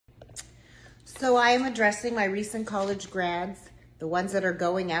So I am addressing my recent college grads, the ones that are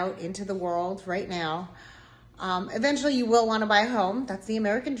going out into the world right now. Eventually you will want to buy a home. That's the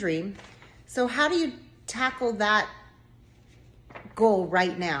American dream. So how do you tackle that goal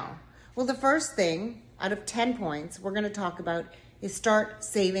right now? Well, the first thing out of 10 points we're going to talk about is start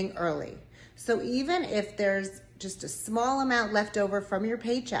saving early. So even if there's just a small amount left over from your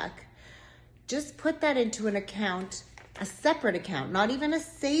paycheck, just put that into an account, a separate account, not even a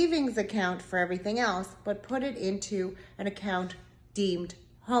savings account for everything else, but put it into an account deemed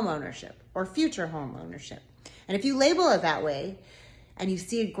homeownership or future homeownership. And if you label it that way and you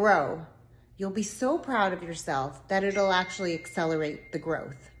see it grow, you'll be so proud of yourself that it'll actually accelerate the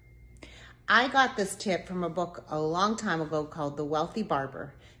growth. I got this tip from a book a long time ago called The Wealthy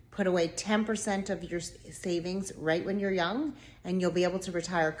Barber. Put away 10% of your savings right when you're young, and you'll be able to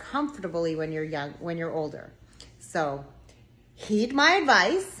retire comfortably when you're young, when you're older. So heed my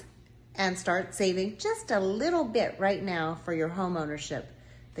advice and start saving just a little bit right now for your home ownership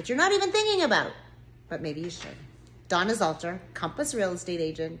that you're not even thinking about, but maybe you should. Donna Zalter, Compass Real Estate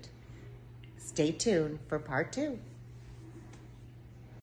Agent. Stay tuned for part 2.